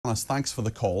Janice, thanks for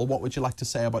the call. What would you like to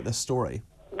say about this story?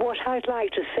 What I'd like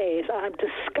to say is I'm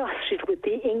disgusted with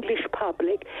the English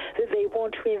public that they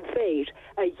want to invade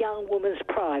a young woman's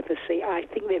privacy. I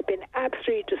think they've been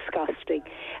absolutely disgusting,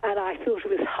 and I thought it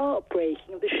was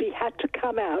heartbreaking that she had to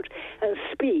come out and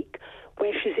speak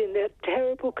when she's in a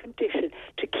terrible condition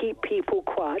to keep people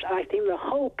quiet. I think the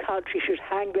whole country should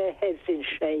hang their heads in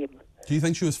shame. Do you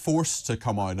think she was forced to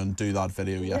come out and do that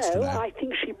video yesterday? No, I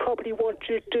think she probably wanted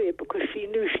to do it because she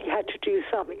knew she had to do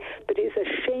something. But it's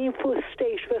a shameful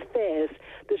state of affairs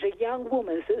that a young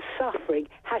woman that's suffering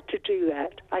had to do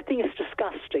that. I think it's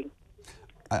disgusting.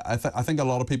 I think a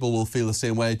lot of people will feel the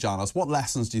same way, Janice. What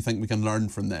lessons do you think we can learn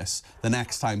from this the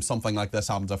next time something like this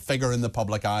happens? A figure in the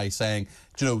public eye saying,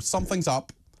 do you know, something's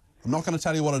up, I'm not going to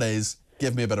tell you what it is,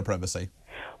 give me a bit of privacy.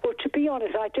 Well, to be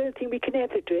honest, I don't think we can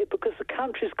ever do it because the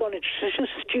country's gone into such a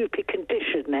stupid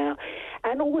condition now.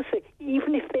 And also,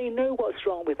 even if they know what's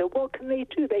wrong with her, what can they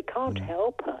do? They can't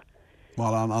help her.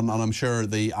 Well, and I'm sure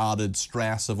the added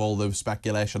stress of all the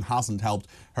speculation hasn't helped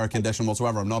her condition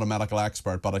whatsoever. I'm not a medical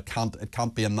expert, but it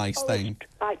can't be a nice thing.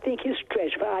 I think it's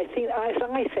dreadful. I think, as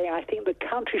I say, I think the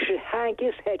country should hang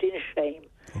its head in shame.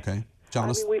 Okay.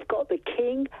 Janice? I mean, we've got the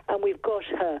King and we've got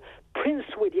her. Prince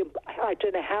William, I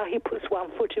don't know how he puts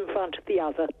one foot in front of the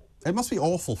other. It must be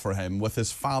awful for him with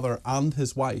his father and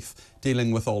his wife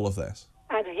dealing with all of this.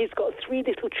 And he's got 3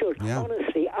 little children. Yeah.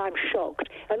 Honestly, I'm shocked.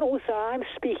 And also, I'm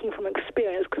speaking from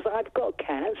experience because I've got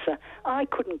cancer. I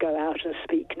couldn't go out and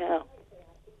speak now.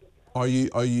 Are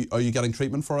you getting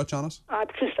treatment for it, Janice? I'm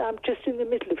just in the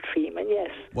middle of treatment, yes.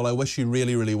 Well, I wish you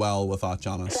really, really well with that,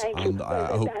 Janice. Thank you. And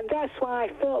that's why I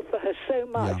felt for her so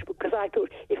much, because I thought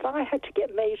if I had to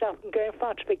get made up and go in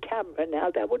front of a camera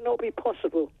now, that would not be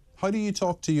possible. How do you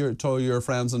talk to your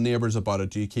friends and neighbours about it?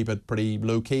 Do you keep it pretty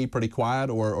low-key, pretty quiet,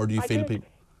 or do you feel people...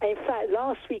 In fact,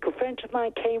 last week a friend of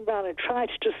mine came round and tried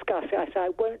to discuss it. I said, I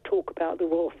won't talk about the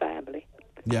royal family.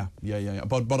 Yeah.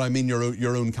 But I mean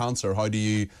your own cancer. How do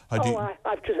you? I've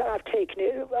taken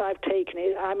it. I've taken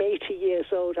it. I'm 80 years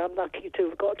old. I'm lucky to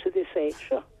have got to this age.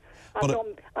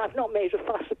 I've not made a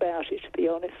fuss about it, to be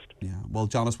honest. Yeah. Well,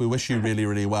 Janice, we wish you really,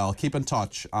 really well. Keep in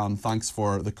touch, and thanks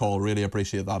for the call. Really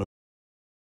appreciate that.